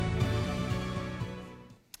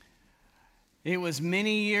It was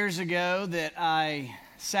many years ago that I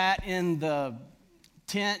sat in the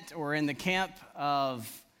tent or in the camp of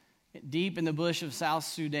deep in the bush of South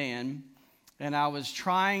Sudan, and I was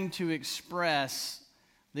trying to express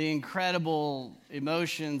the incredible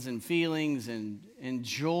emotions and feelings and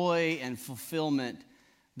joy and fulfillment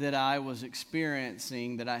that I was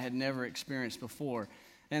experiencing that I had never experienced before.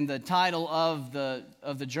 And the title of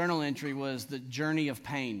the journal entry was The Journey of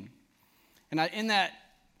Pain. And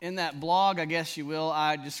in that blog, I guess you will,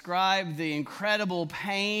 I described the incredible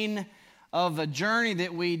pain of a journey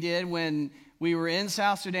that we did when we were in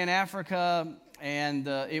South Sudan, Africa, and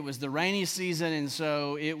it was the rainy season, and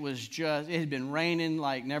so it had been raining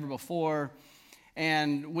like never before,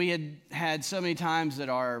 and we had so many times that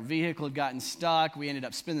our vehicle had gotten stuck. We ended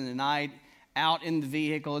up spending the night out in the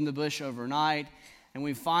vehicle in the bush overnight, and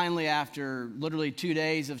we finally, after literally 2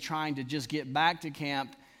 days of trying to just get back to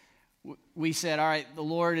camp, we said, all right, the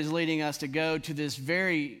Lord is leading us to go to this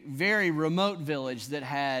very, very remote village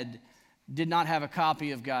that did not have a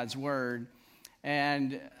copy of God's Word.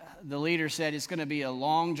 And the leader said it's going to be a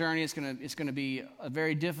long journey. It's going to be a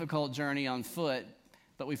very difficult journey on foot.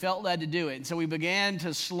 But we felt led to do it. And so we began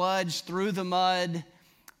to sludge through the mud.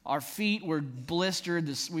 Our feet were blistered.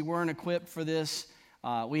 We weren't equipped for this.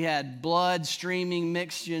 We had blood streaming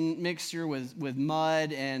mixture with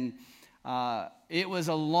mud, and it was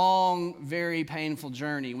a long, very painful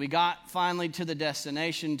journey. We got finally to the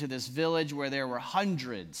destination, to this village where there were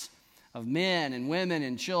hundreds of men and women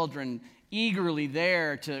and children eagerly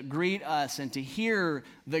there to greet us and to hear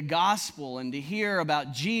the gospel and to hear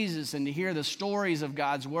about Jesus and to hear the stories of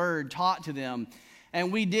God's Word taught to them.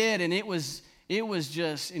 And we did, and it was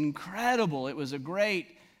just incredible. It was a great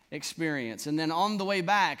experience. And then on the way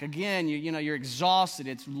back, again, you're exhausted.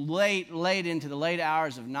 It's late into the late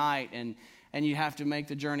hours of night, and you have to make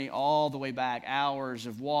the journey all the way back, hours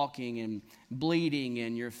of walking and bleeding,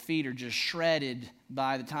 and your feet are just shredded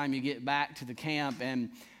by the time you get back to the camp.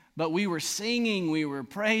 But we were singing, we were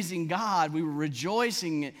praising God, we were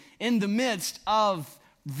rejoicing in the midst of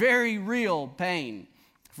very real pain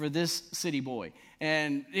for this city boy.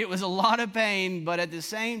 And it was a lot of pain, but at the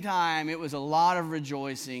same time, it was a lot of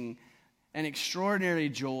rejoicing and extraordinary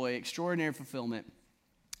joy, extraordinary fulfillment.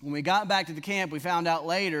 When we got back to the camp, we found out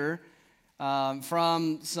later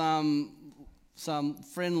from some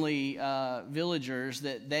friendly villagers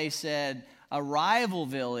that they said a rival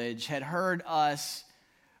village had heard us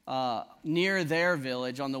near their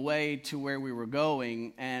village on the way to where we were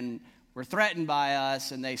going, and were threatened by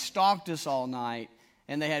us, and they stalked us all night,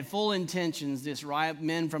 and they had full intentions,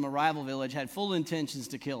 men from a rival village had full intentions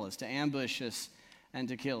to kill us, to ambush us and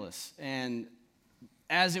to kill us. And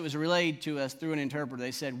as it was relayed to us through an interpreter,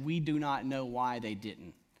 they said, we do not know why they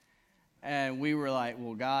didn't. And we were like,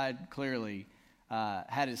 well, God clearly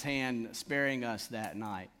had his hand sparing us that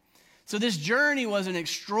night. So this journey was an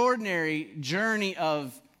extraordinary journey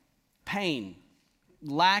of pain,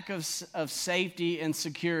 lack of safety and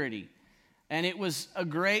security. And it was a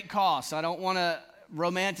great cost. I don't want to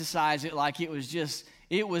romanticize it like it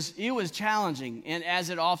was challenging, and as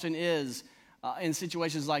it often is in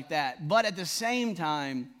situations like that. But at the same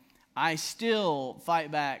time, I still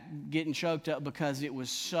fight back getting choked up because it was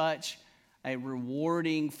such a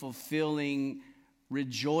rewarding, fulfilling,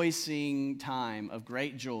 rejoicing time of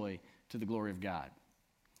great joy to the glory of God.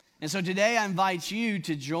 And so today I invite you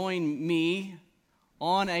to join me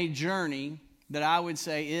on a journey that I would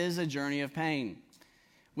say is a journey of pain.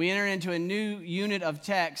 We enter into a new unit of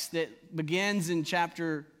text that begins in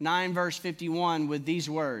chapter 9, verse 51 with these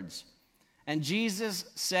words. And Jesus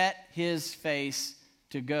set his face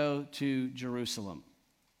to go to Jerusalem.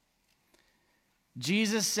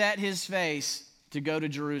 Jesus set his face to go to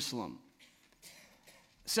Jerusalem.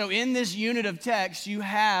 So in this unit of text, you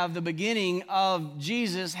have the beginning of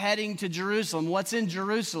Jesus heading to Jerusalem. What's in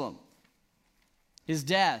Jerusalem? His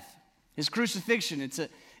death, his crucifixion.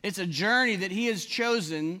 It's a journey that he has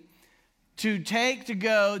chosen to take, to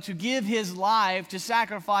go, to give his life, to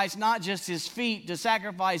sacrifice not just his feet, to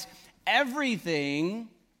sacrifice everything,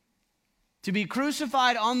 to be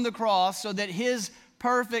crucified on the cross so that his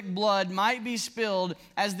perfect blood might be spilled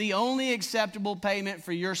as the only acceptable payment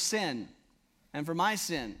for your sin and for my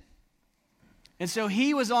sin. And so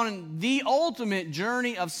he was on the ultimate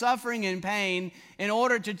journey of suffering and pain in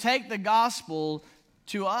order to take the gospel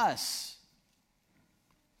to us.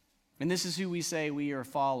 And this is who we say we are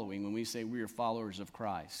following when we say we are followers of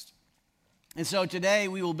Christ. And so today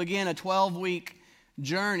we will begin a 12-week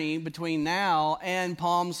journey between now and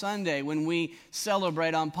Palm Sunday, when we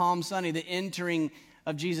celebrate on Palm Sunday the entering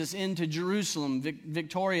of Jesus into Jerusalem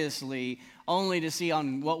victoriously, only to see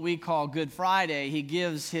on what we call Good Friday, he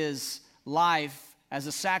gives his life as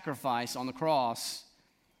a sacrifice on the cross.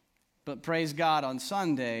 But praise God, on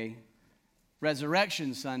Sunday,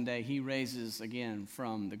 Resurrection Sunday, he raises again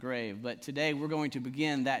from the grave. But today we're going to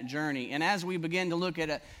begin that journey. And as we begin to look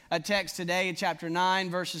at a text today in chapter 9,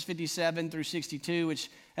 verses 57 through 62,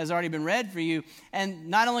 which has already been read for you, and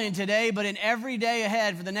not only in today, but in every day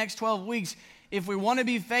ahead for the next 12 weeks, if we want to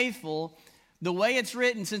be faithful, the way it's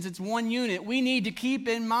written, since it's one unit, we need to keep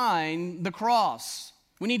in mind the cross.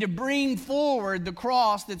 We need to bring forward the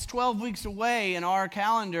cross that's 12 weeks away in our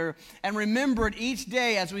calendar and remember it each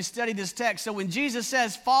day as we study this text. So when Jesus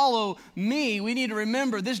says, follow me, we need to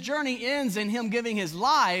remember this journey ends in him giving his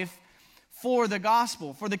life for the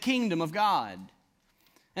gospel, for the kingdom of God.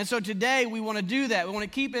 And so today we want to do that. We want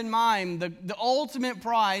to keep in mind the ultimate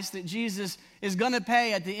price that Jesus is going to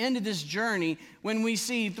pay at the end of this journey when we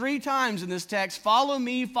see 3 times in this text, follow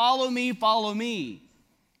me, follow me, follow me.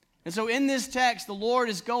 And so in this text, the Lord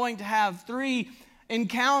is going to have 3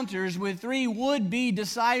 encounters with 3 would-be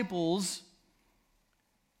disciples,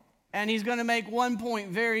 and he's going to make one point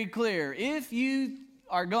very clear. If you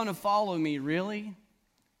are going to follow me, really,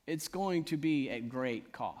 it's going to be at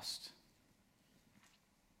great cost.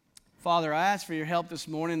 Father, I ask for your help this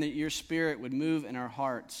morning, that your Spirit would move in our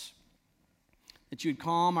hearts, that you'd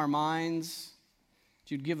calm our minds,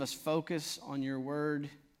 that you'd give us focus on your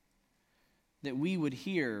word, that we would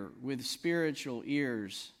hear with spiritual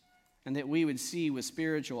ears, and that we would see with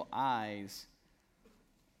spiritual eyes.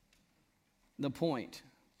 The point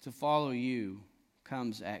to follow you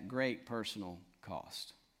comes at great personal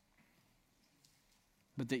cost,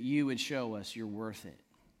 but that you would show us you're worth it.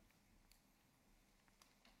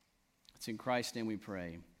 It's in Christ's name we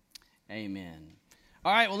pray. Amen.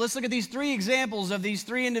 All right, well, let's look at these 3 examples of these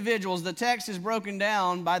 3 individuals. The text is broken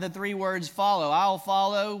down by the 3 words follow. I'll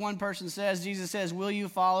follow. One person says, Jesus says, will you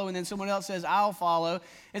follow? And then someone else says, I'll follow.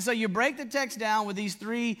 And so you break the text down with these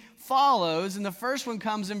 3 follows, and the first one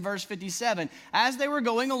comes in verse 57. As they were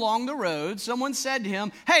going along the road, someone said to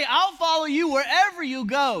him, hey, I'll follow you wherever you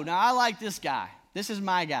go. Now, I like this guy. This is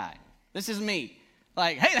my guy. This is me.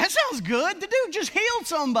 Like, hey, that sounds good. The dude just healed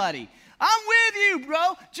somebody. I'm with you,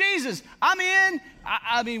 bro. Jesus, I'm in.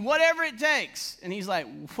 I mean, whatever it takes. And he's like,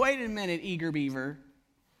 wait a minute, eager beaver.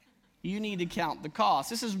 You need to count the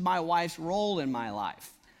cost. This is my wife's role in my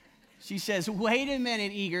life. She says, wait a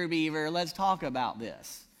minute, eager beaver. Let's talk about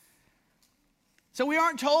this. So we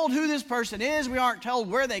aren't told who this person is. We aren't told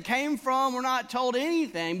where they came from. We're not told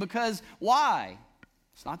anything because why?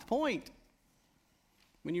 It's not the point.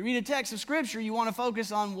 When you read a text of Scripture, you want to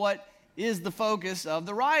focus on what is the focus of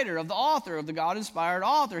the writer, of the author, of the God-inspired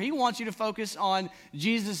author. He wants you to focus on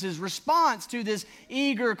Jesus' response to this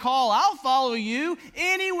eager call. I'll follow you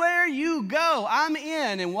anywhere you go. I'm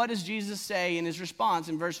in. And what does Jesus say in his response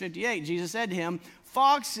in verse 58? Jesus said to him,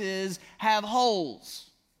 foxes have holes.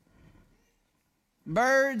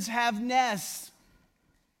 Birds have nests.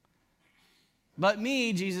 But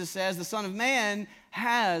me, Jesus says, the Son of Man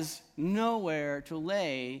has nowhere to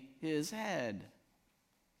lay his head.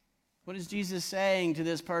 What is Jesus saying to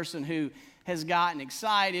this person who has gotten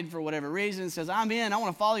excited for whatever reason, says, I'm in, I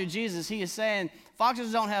want to follow you, Jesus? He is saying,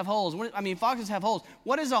 foxes don't have holes. Foxes have holes.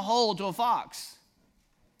 What is a hole to a fox?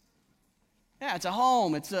 Yeah, it's a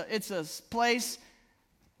home. It's a place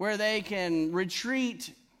where they can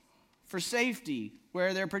retreat for safety,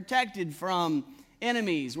 where they're protected from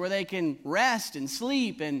enemies, where they can rest and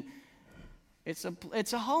sleep, and it's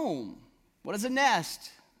a home. What is a nest?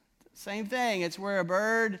 Same thing. It's where a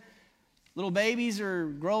bird, little babies are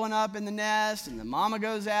growing up in the nest, and the mama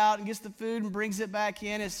goes out and gets the food and brings it back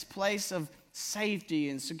in. It's a place of safety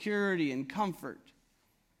and security and comfort.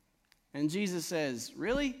 And Jesus says,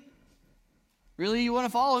 really? Really, you want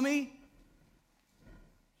to follow me?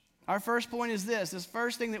 Our first point is this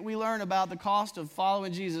first thing that we learn about the cost of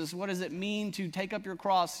following Jesus. What does it mean to take up your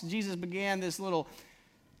cross? Jesus began this little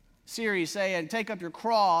series saying, take up your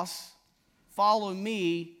cross, follow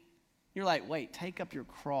me. You're like, wait, take up your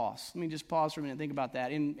cross. Let me just pause for a minute and think about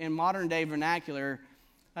that. In modern day vernacular,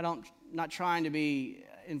 not trying to be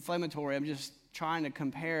inflammatory, I'm just trying to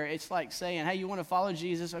compare. It's like saying, hey, you want to follow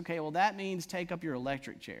Jesus? Okay, well, that means take up your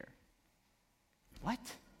electric chair. What?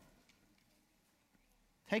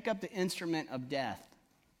 Take up the instrument of death.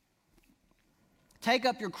 Take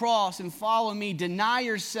up your cross and follow me. Deny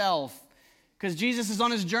yourself, because Jesus is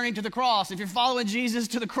on his journey to the cross. If you're following Jesus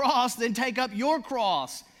to the cross, then take up your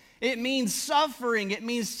cross. It means suffering. It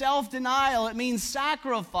means self-denial. It means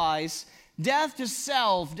sacrifice. Death to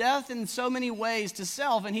self. Death in so many ways to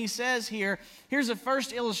self. And he says here's a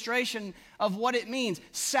first illustration of what it means.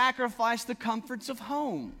 Sacrifice the comforts of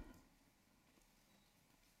home.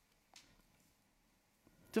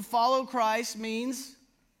 To follow Christ means,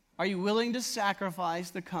 are you willing to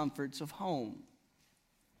sacrifice the comforts of home?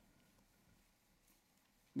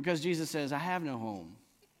 Because Jesus says, I have no home.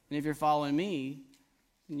 And if you're following me,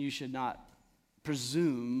 then you should not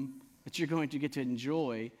presume that you're going to get to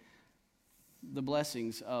enjoy the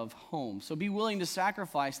blessings of home. So be willing to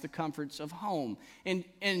sacrifice the comforts of home.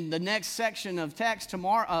 In the next section of text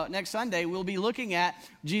tomorrow, next Sunday, we'll be looking at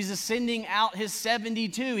Jesus sending out his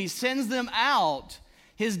 72. He sends them out.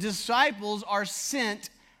 His disciples are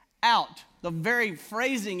sent out. The very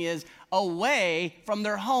phrasing is away from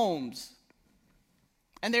their homes.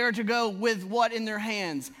 And they are to go with what in their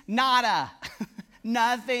hands? Nada.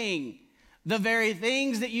 Nothing. The very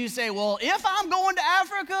things that you say, well, if I'm going to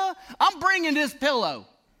Africa, I'm bringing this pillow.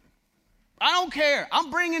 I don't care. I'm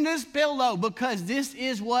bringing this pillow because this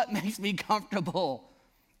is what makes me comfortable.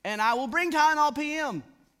 And I will bring Tylenol PM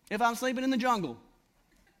if I'm sleeping in the jungle.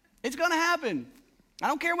 It's going to happen. I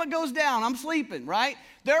don't care what goes down. I'm sleeping, right?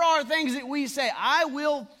 There are things that we say, I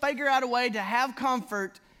will figure out a way to have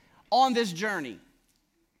comfort on this journey.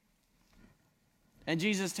 And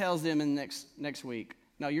Jesus tells them in next week,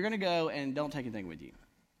 no, you're going to go and don't take anything with you.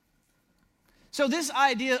 So this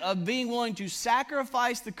idea of being willing to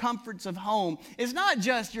sacrifice the comforts of home is not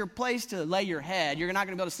just your place to lay your head. You're not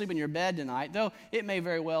going to be able to sleep in your bed tonight, though it may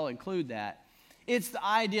very well include that. It's the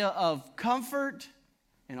idea of comfort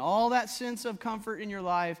and all that sense of comfort in your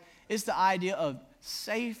life. It's the idea of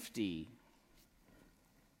safety.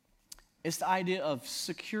 It's the idea of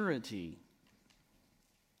security.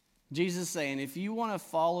 Jesus is saying, if you want to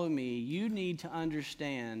follow me, you need to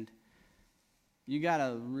understand, you got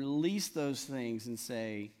to release those things and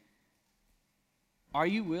say, are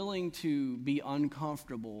you willing to be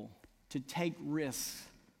uncomfortable, to take risks,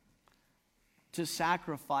 to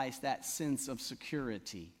sacrifice that sense of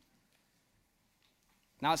security?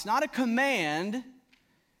 Now, it's not a command.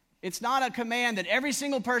 It's not a command that every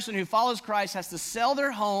single person who follows Christ has to sell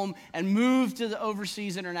their home and move to the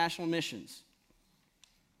overseas international missions.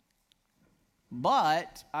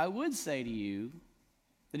 But I would say to you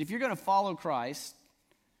that if you're going to follow Christ,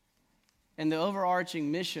 and the overarching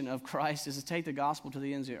mission of Christ is to take the gospel to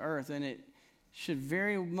the ends of the earth, then it should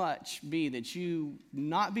very much be that you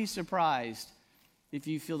not be surprised if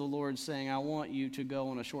you feel the Lord saying, I want you to go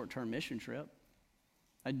on a short-term mission trip.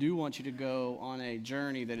 I do want you to go on a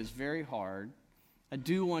journey that is very hard. I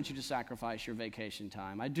do want you to sacrifice your vacation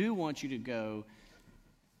time. I do want you to go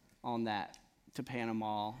on that to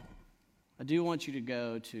Panama. I do want you to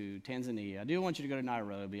go to Tanzania. I do want you to go to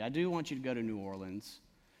Nairobi. I do want you to go to New Orleans.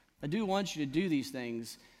 I do want you to do these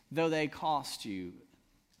things, though they cost you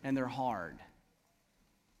and they're hard.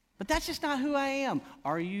 But that's just not who I am.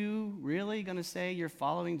 Are you really going to say you're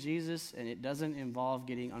following Jesus and it doesn't involve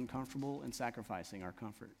getting uncomfortable and sacrificing our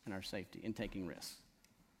comfort and our safety and taking risks?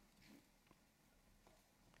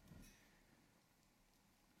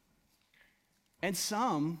 And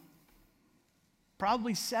some,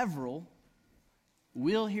 probably several,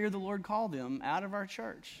 will hear the Lord call them out of our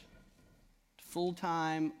church.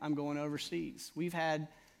 Full-time, I'm going overseas. We've had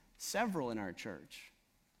several in our church.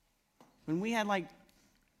 When we had like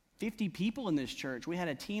 50 people in this church, we had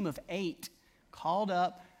a team of 8 called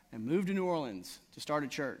up and moved to New Orleans to start a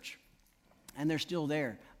church. And they're still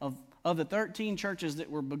there. Of the 13 churches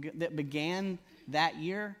that began that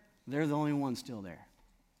year, they're the only ones still there.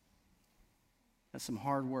 That's some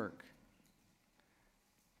hard work.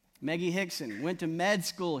 Maggie Hickson went to med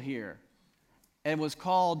school here and was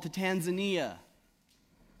called to Tanzania.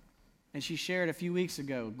 And she shared a few weeks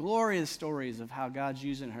ago glorious stories of how God's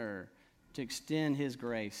using her to extend his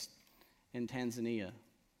grace in Tanzania.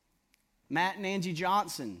 Matt and Angie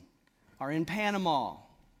Johnson are in Panama,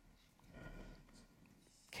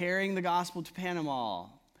 carrying the gospel to Panama,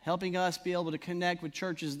 helping us be able to connect with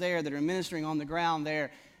churches there that are ministering on the ground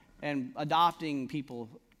there and adopting people,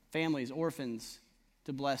 families, orphans,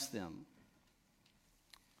 to bless them.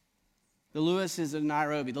 The Lewises in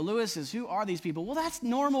Nairobi. The Lewises, who are these people? Well, that's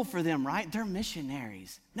normal for them, right? They're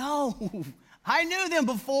missionaries. No, I knew them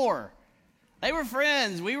before. They were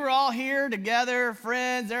friends. We were all here together,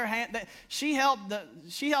 friends. She helped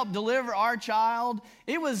deliver our child.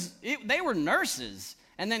 They were nurses.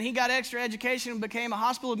 And then he got extra education and became a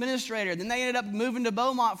hospital administrator. Then they ended up moving to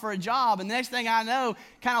Beaumont for a job. And the next thing I know,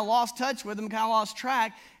 kind of lost touch with them, kind of lost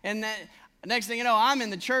track. And then next thing you know, I'm in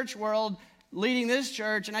the church world leading this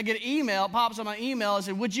church, and I get an email, pops on my email, and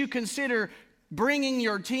said, would you consider bringing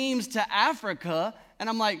your teams to Africa? And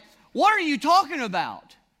I'm like, what are you talking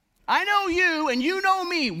about? I know you, and you know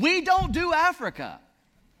me. We don't do Africa.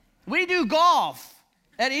 We do golf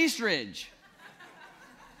at Eastridge.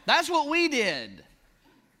 That's what we did.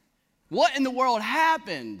 What in the world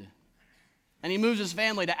happened? And he moves his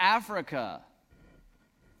family to Africa.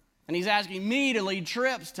 And he's asking me to lead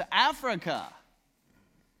trips to Africa.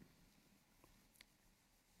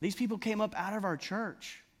 These people came up out of our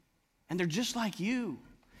church, and they're just like you.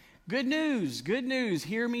 Good news,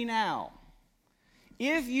 hear me now.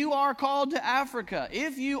 If you are called to Africa,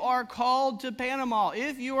 if you are called to Panama,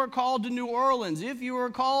 if you are called to New Orleans, if you are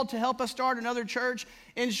called to help us start another church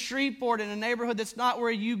in Shreveport in a neighborhood that's not where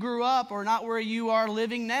you grew up or not where you are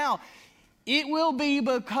living now, it will be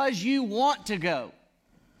because you want to go.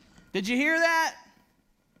 Did you hear that?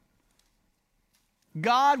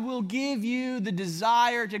 God will give you the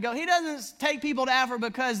desire to go. He doesn't take people to Africa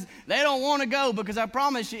because they don't want to go, because I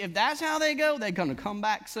promise you, if that's how they go, they're going to come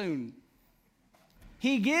back soon.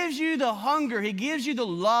 He gives you the hunger. He gives you the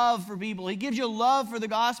love for people. He gives you a love for the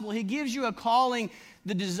gospel. He gives you a calling,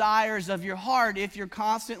 the desires of your heart. If you're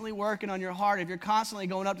constantly working on your heart, if you're constantly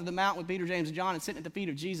going up to the mountain with Peter, James, and John and sitting at the feet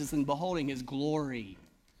of Jesus and beholding his glory.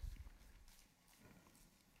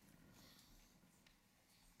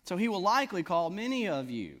 So he will likely call many of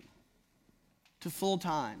you to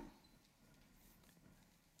full-time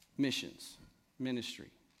missions, ministry,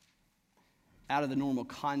 out of the normal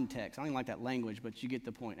context. I don't even like that language, but you get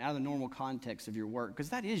the point. Out of the normal context of your work, because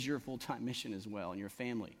that is your full-time mission as well, and your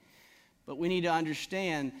family. But we need to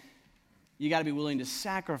understand you got to be willing to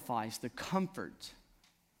sacrifice the comfort,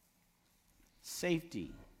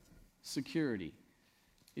 safety, security,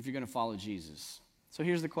 if you're going to follow Jesus. So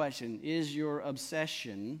here's the question. Is your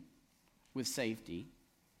obsession with safety?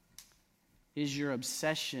 Is your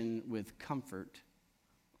obsession with comfort?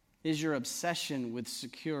 Is your obsession with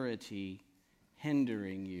security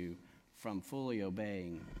hindering you from fully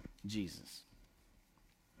obeying Jesus?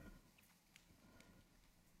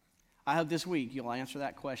 I hope this week you'll answer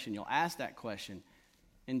that question. You'll ask that question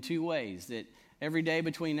in two ways. That every day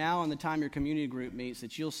between now and the time your community group meets,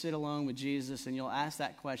 that you'll sit alone with Jesus and you'll ask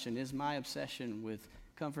that question: is my obsession with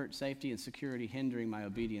comfort, safety, and security hindering my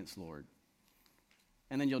obedience, Lord?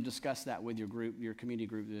 And then you'll discuss that with your group, your community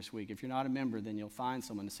group this week. If you're not a member, then you'll find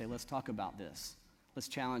someone to say, let's talk about this. Let's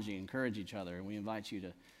challenge you, encourage each other, and we invite you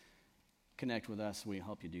to connect with us so we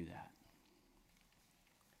help you do that.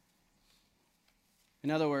 In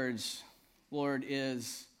other words, Lord,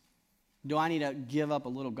 do I need to give up a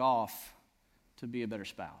little golf to be a better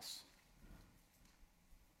spouse?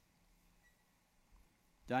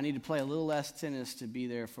 Do I need to play a little less tennis to be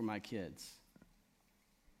there for my kids?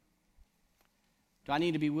 Do I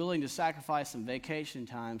need to be willing to sacrifice some vacation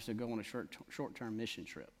times to go on a short-term mission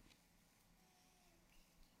trip?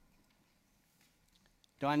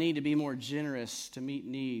 Do I need to be more generous to meet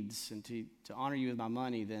needs and to honor you with my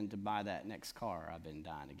money than to buy that next car I've been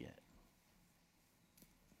dying to get?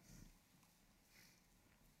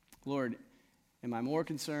 Lord, am I more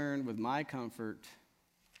concerned with my comfort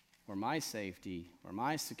or my safety or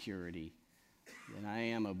my security than I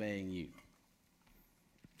am obeying you?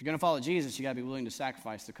 If you're going to follow Jesus, you got to be willing to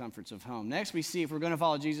sacrifice the comforts of home. Next, we see if we're going to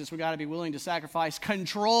follow Jesus, we got to be willing to sacrifice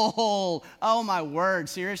control. Oh, my word.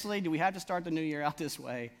 Seriously? Do we have to start the new year out this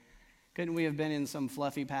way? Couldn't we have been in some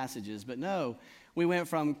fluffy passages? But no, we went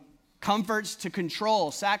from comforts to control.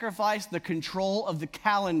 Sacrifice the control of the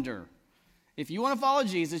calendar. If you want to follow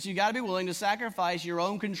Jesus, you got to be willing to sacrifice your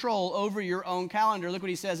own control over your own calendar. Look what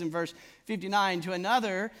he says in verse 59. To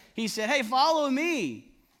another, he said, hey, follow me.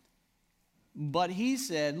 But he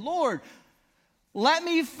said, Lord, let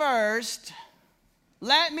me first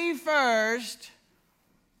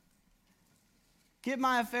get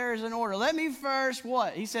my affairs in order. Let me first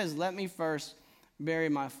what? He says, let me first bury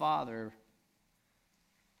my father.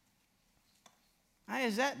 Hey,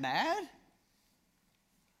 is that bad?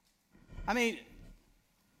 I mean,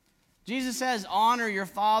 Jesus says, honor your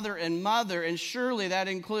father and mother, and surely that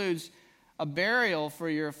includes a burial for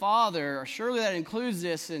your father. Surely that includes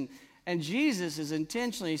this, and Jesus is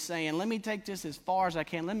intentionally saying, let me take this as far as I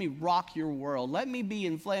can. Let me rock your world. Let me be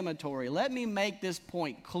inflammatory. Let me make this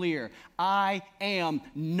point clear. I am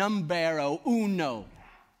numero uno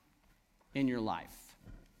in your life.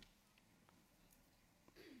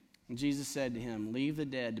 And Jesus said to him, leave the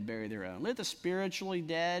dead to bury their own. Let the spiritually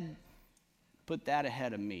dead put that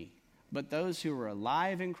ahead of me. But those who are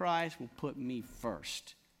alive in Christ will put me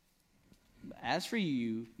first. As for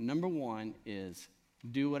you, number one is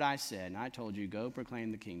do what I said, and I told you, go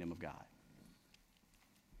proclaim the kingdom of God.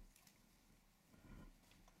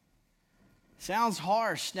 Sounds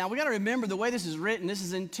harsh. Now, we got to remember the way this is written, this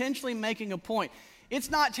is intentionally making a point. It's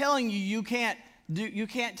not telling you you can't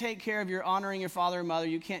take care of your honoring your father and mother,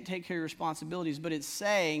 you can't take care of your responsibilities, but it's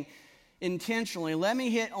saying intentionally, let me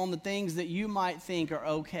hit on the things that you might think are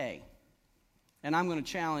okay. And I'm going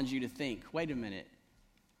to challenge you to think, wait a minute,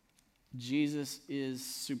 Jesus is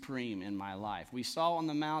supreme in my life. We saw on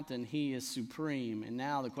the mountain he is supreme, and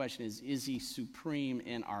now the question is he supreme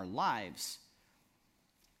in our lives?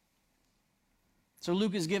 So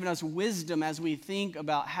Luke has given us wisdom as we think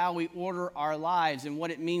about how we order our lives and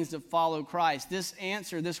what it means to follow Christ. This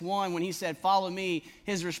answer, this one, when he said, follow me,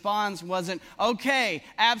 his response wasn't, okay,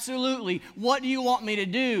 absolutely, what do you want me to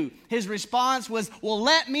do? His response was, well,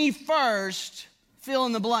 let me first fill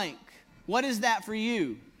in the blank. What is that for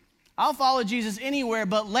you? I'll follow Jesus anywhere,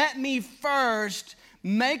 but let me first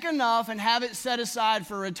make enough and have it set aside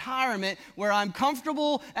for retirement where I'm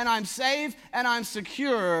comfortable and I'm safe and I'm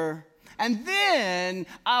secure. And then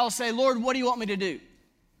I'll say, Lord, what do you want me to do?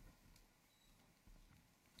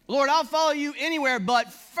 Lord, I'll follow you anywhere,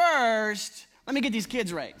 but first, let me get these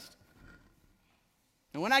kids raised.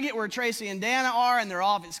 And when I get where Tracy and Dana are and they're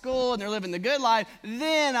off at school and they're living the good life,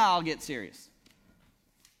 then I'll get serious.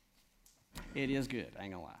 It is good, I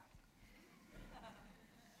ain't gonna lie.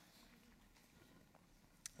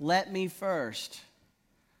 Let me first.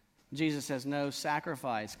 Jesus says, no,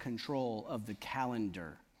 sacrifice control of the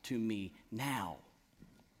calendar to me now.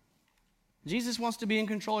 Jesus wants to be in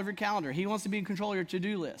control of your calendar. He wants to be in control of your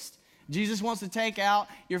to-do list. Jesus wants to take out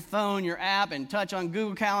your phone, your app, and touch on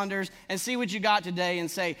Google Calendars and see what you got today and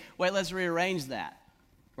say, wait, let's rearrange that.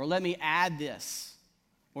 Or let me add this.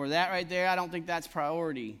 Or that right there, I don't think that's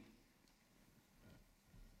priority.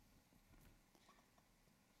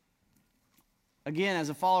 Again, as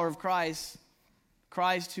a follower of Christ,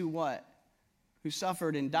 Christ who what? Who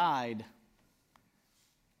suffered and died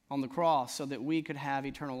on the cross so that we could have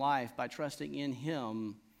eternal life by trusting in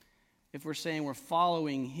him. If we're saying we're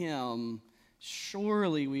following him,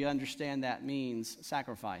 surely we understand that means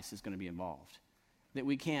sacrifice is going to be involved. That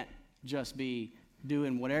we can't just be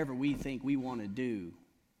doing whatever we think we want to do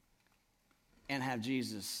and have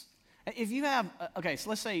Jesus. If you have, okay, so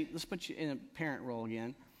let's put you in a parent role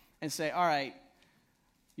again and say, all right,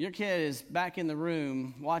 your kid is back in the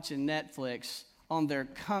room watching Netflix on their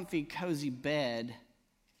comfy, cozy bed.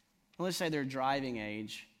 Let's say they're driving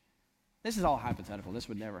age. This is all hypothetical. This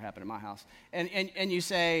would never happen in my house. And you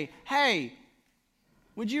say, hey,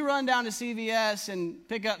 would you run down to CVS and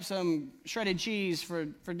pick up some shredded cheese for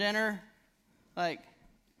dinner? Like,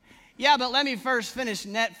 yeah, but let me first finish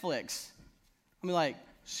Netflix. I'm like,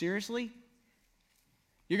 seriously?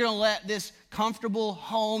 You're going to let this comfortable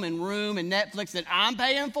home and room and Netflix that I'm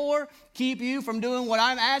paying for keep you from doing what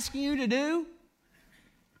I'm asking you to do?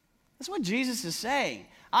 That's what Jesus is saying.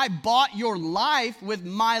 I bought your life with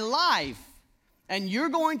my life, and you're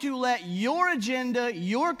going to let your agenda,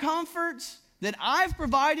 your comforts that I've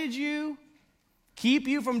provided you, keep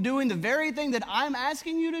you from doing the very thing that I'm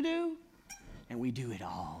asking you to do? And we do it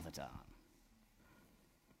all the time.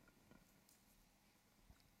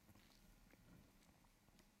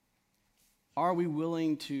 Are we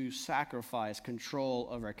willing to sacrifice control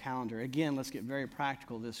of our calendar? Again, let's get very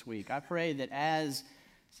practical this week. I pray that as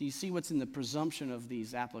you see what's in the presumption of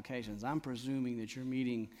these applications, I'm presuming that you're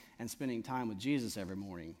meeting and spending time with Jesus every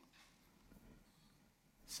morning,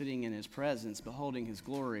 sitting in his presence, beholding his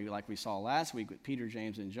glory like we saw last week what Peter,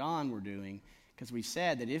 James, and John were doing, because we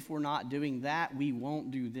said that if we're not doing that, we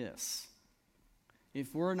won't do this.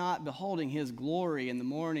 If we're not beholding his glory in the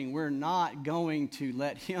morning, we're not going to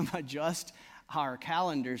let him adjust our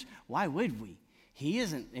calendars. Why would we? He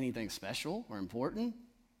isn't anything special or important.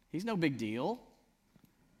 He's no big deal.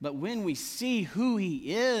 But when we see who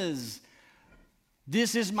he is,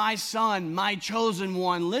 this is my son, my chosen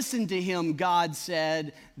one, listen to him, God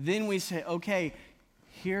said, then we say, okay,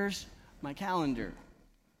 here's my calendar.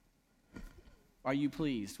 Are you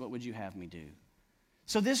pleased? What would you have me do?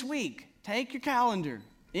 So this week, take your calendar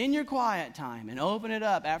in your quiet time and open it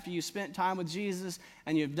up after you spent time with Jesus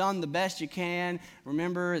and you've done the best you can.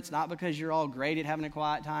 Remember, it's not because you're all great at having a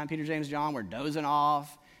quiet time. Peter, James, John were dozing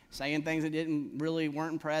off, saying things that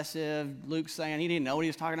weren't impressive. Luke's saying he didn't know what he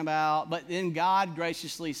was talking about. But then God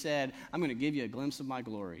graciously said, I'm going to give you a glimpse of my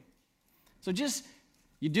glory. So just,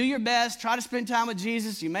 you do your best, try to spend time with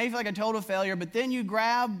Jesus. You may feel like a total failure, but then you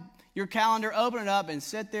grab your calendar, open it up, and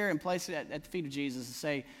sit there and place it at the feet of Jesus and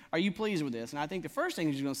say, are you pleased with this? And I think the first thing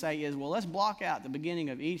he's going to say is, well, let's block out the beginning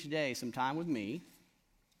of each day some time with me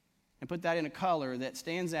and put that in a color that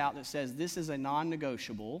stands out that says this is a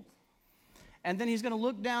non-negotiable. And then he's going to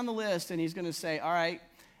look down the list and he's going to say, all right,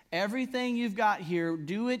 everything you've got here,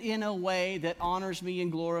 do it in a way that honors me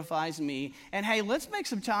and glorifies me. And hey, let's make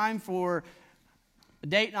some time for a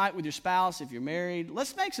date night with your spouse if you're married.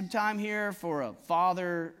 Let's make some time here for a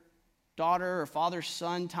father daughter or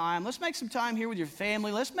father-son time. Let's make some time here with your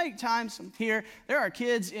family. Let's make time here. There are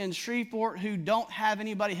kids in Shreveport who don't have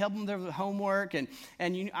anybody helping them with their homework, and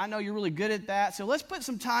I know you're really good at that. So let's put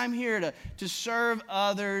some time here to serve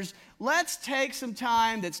others. Let's take some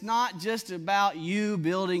time that's not just about you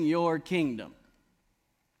building your kingdom.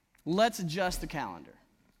 Let's adjust the calendar.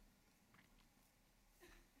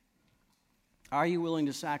 Are you willing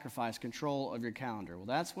to sacrifice control of your calendar? Well,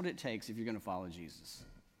 that's what it takes if you're going to follow Jesus.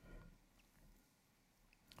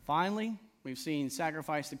 Finally, we've seen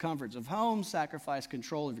sacrifice the comforts of home, sacrifice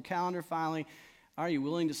control of your calendar. Finally, are you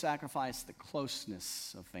willing to sacrifice the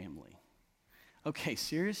closeness of family? Okay,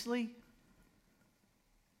 seriously?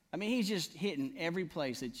 I mean, he's just hitting every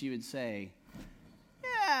place that you would say,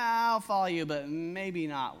 yeah, I'll follow you, but maybe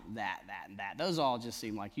not that, and that. Those all just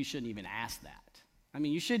seem like you shouldn't even ask that. I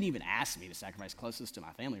mean, you shouldn't even ask me to sacrifice closest to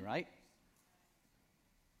my family, right?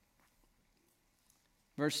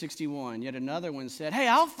 Verse 61, yet another one said, hey,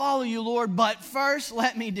 I'll follow you, Lord, but first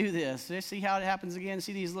let me do this. See how it happens again?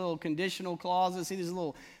 See these little conditional clauses? See this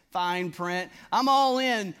little fine print? I'm all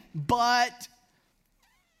in, but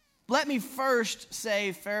let me first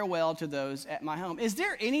say farewell to those at my home. Is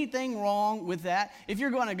there anything wrong with that? If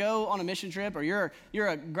you're going to go on a mission trip, or you're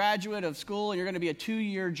a graduate of school and you're going to be a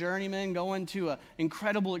 2-year journeyman going to an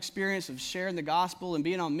incredible experience of sharing the gospel and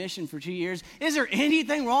being on mission for 2 years, is there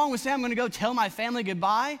anything wrong with saying I'm going to go tell my family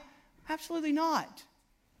goodbye? Absolutely not.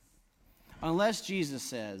 Unless Jesus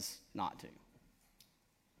says not to.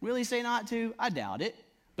 Will he say not to? I doubt it,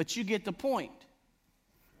 but you get the point.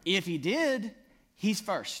 If he did, he's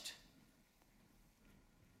first.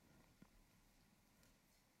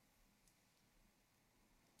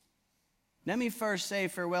 Let me first say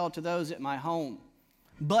farewell to those at my home.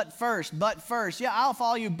 But first. Yeah, I'll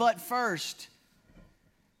follow you, but first.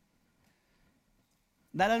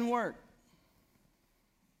 That doesn't work.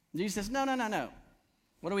 Jesus says, no.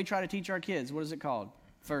 What do we try to teach our kids? What is it called?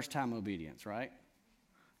 First-time obedience, right?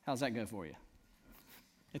 How's that go for you?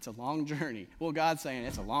 It's a long journey. Well, God's saying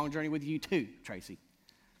it's a long journey with you too, Tracy.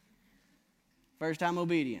 First-time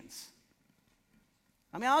obedience.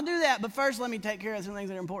 I mean, I'll do that, but first let me take care of some things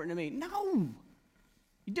that are important to me. No.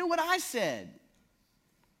 You do what I said.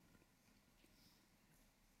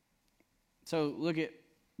 So look at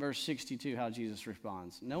verse 62, how Jesus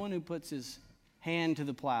responds. No one who puts his hand to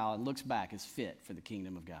the plow and looks back is fit for the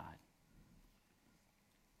kingdom of God.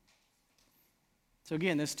 So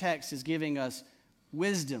again, this text is giving us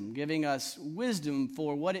wisdom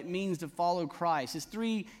for what it means to follow Christ. It's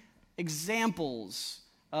 3 examples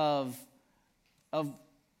of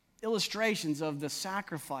illustrations of the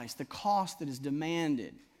sacrifice, the cost that is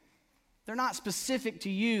demanded. They're not specific to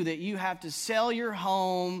you, that you have to sell your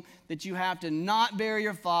home, that you have to not bury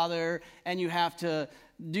your father, and you have to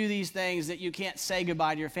do these things that you can't say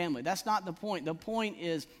goodbye to your family. That's not the point. The point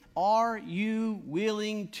is, are you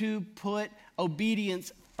willing to put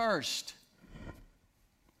obedience first?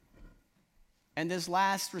 And this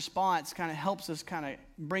last response kind of helps us kind of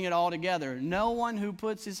bring it all together. No one who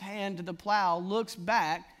puts his hand to the plow, looks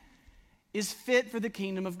back, is fit for the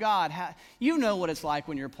kingdom of God. You know what it's like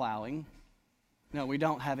when you're plowing. No, we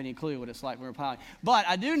don't have any clue what it's like when we're plowing. But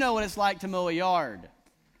I do know what it's like to mow a yard.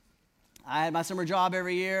 I had my summer job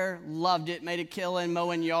every year, loved it, made a killing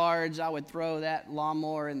mowing yards. I would throw that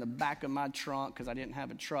lawnmower in the back of my trunk because I didn't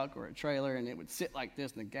have a truck or a trailer, and it would sit like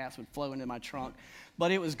this and the gas would flow into my trunk.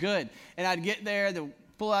 But it was good. And I'd get there,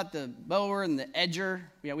 pull out the mower and the edger.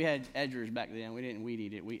 Yeah, we had edgers back then. We didn't weed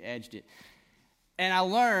eat it. We edged it. And I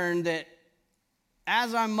learned that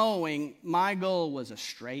as I'm mowing, my goal was a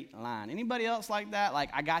straight line. Anybody else like that?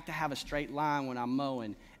 Like, I got to have a straight line when I'm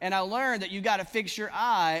mowing. And I learned that you got to fix your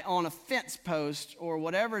eye on a fence post or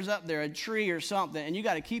whatever's up there, a tree or something, and you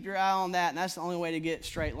got to keep your eye on that, and that's the only way to get a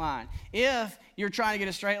straight line. If you're trying to get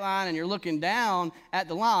a straight line and you're looking down at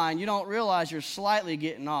the line, you don't realize you're slightly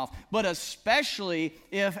getting off. But especially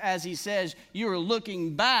if, as he says, you are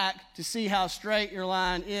looking back to see how straight your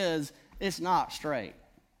line is, it's not straight.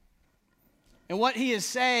 And what he is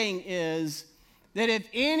saying is that if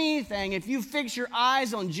anything, if you fix your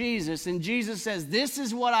eyes on Jesus and Jesus says, this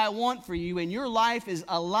is what I want for you, and your life is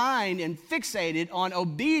aligned and fixated on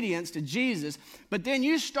obedience to Jesus, but then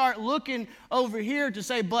you start looking over here to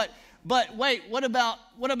say, but wait, what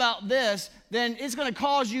about this? Then it's going to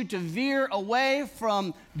cause you to veer away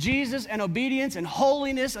from Jesus and obedience and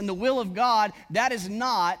holiness and the will of God. That is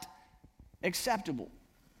not acceptable.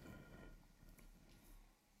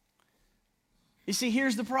 You see,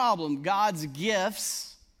 here's the problem. God's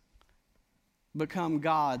gifts become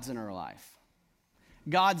gods in our life.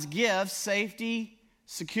 God's gifts, safety,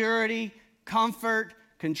 security, comfort,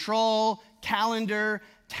 control, calendar,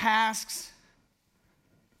 tasks,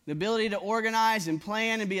 the ability to organize and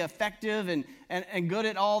plan and be effective and good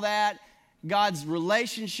at all that, God's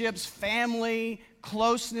relationships, family,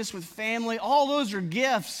 closeness with family, all those are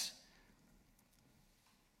gifts.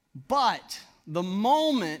 But the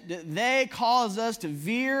moment that they cause us to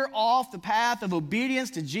veer off the path of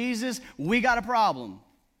obedience to Jesus, we got a problem.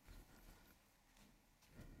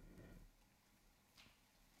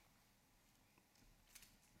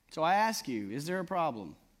 So I ask you, is there a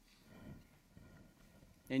problem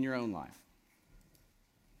in your own life?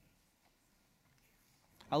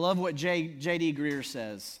 I love what J.D. Greer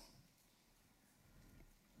says.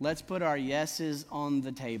 Let's put our yeses on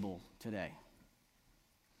the table today.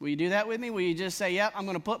 Will you do that with me? Will you just say, yep, I'm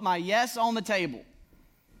going to put my yes on the table?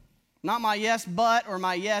 Not my yes but or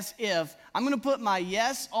my yes if. I'm going to put my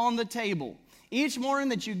yes on the table. Each morning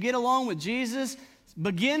that you get along with Jesus,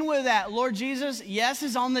 begin with that. Lord Jesus, yes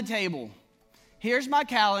is on the table. Here's my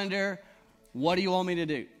calendar. What do you want me to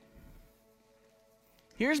do?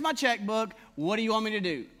 Here's my checkbook. What do you want me to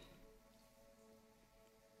do?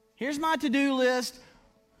 Here's my to-do list.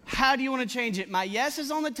 How do you want to change it? My yes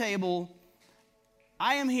is on the table.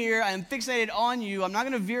 I am here. I am fixated on you. I'm not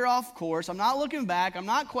going to veer off course. I'm not looking back. I'm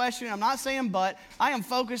not questioning. I'm not saying but. I am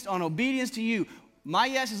focused on obedience to you. My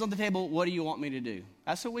yes is on the table. What do you want me to do?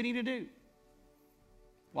 That's what we need to do.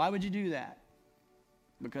 Why would you do that?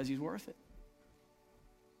 Because he's worth it.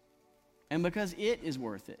 And because it is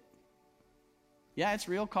worth it. Yeah, it's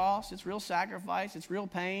real cost. It's real sacrifice. It's real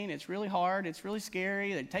pain. It's really hard. It's really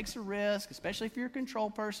scary. It takes a risk, especially if you're a control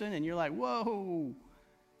person and you're like, whoa.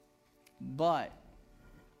 But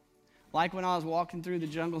like when I was walking through the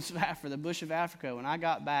jungles of Africa, the bush of Africa, when I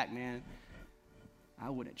got back, man, I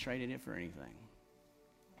wouldn't have traded it for anything.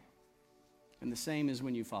 And the same is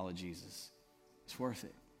when you follow Jesus. It's worth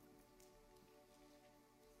it.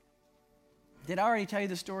 Did I already tell you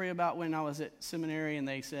the story about when I was at seminary and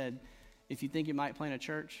they said, if you think you might plant a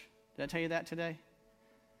church? Did I tell you that today?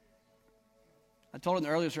 I told it in the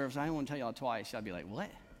earlier service. I didn't want to tell y'all twice. I'd be like, what?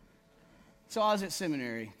 So I was at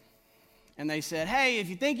seminary. And they said, hey, if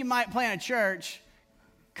you think you might plant a church,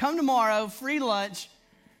 come tomorrow, free lunch,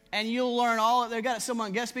 and you'll learn all. They've got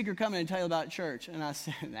someone, guest speaker, coming and tell you about church. And I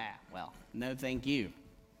said, well, no thank you.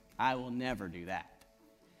 I will never do that.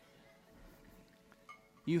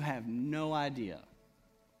 You have no idea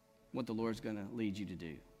what the Lord's going to lead you to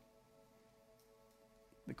do.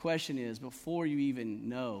 The question is, before you even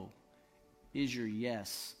know, is your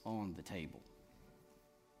yes on the table?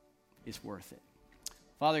 It's worth it.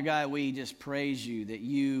 Father God, we just praise you that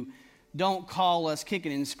you don't call us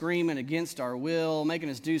kicking and screaming against our will,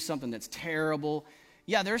 making us do something that's terrible.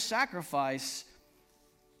 Yeah, there's sacrifice,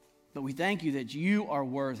 but we thank you that you are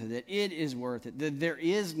worth it, that it is worth it, that there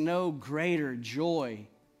is no greater joy,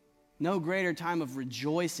 no greater time of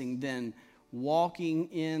rejoicing than walking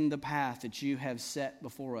in the path that you have set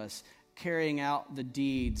before us, carrying out the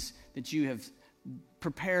deeds that you have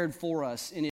prepared for us in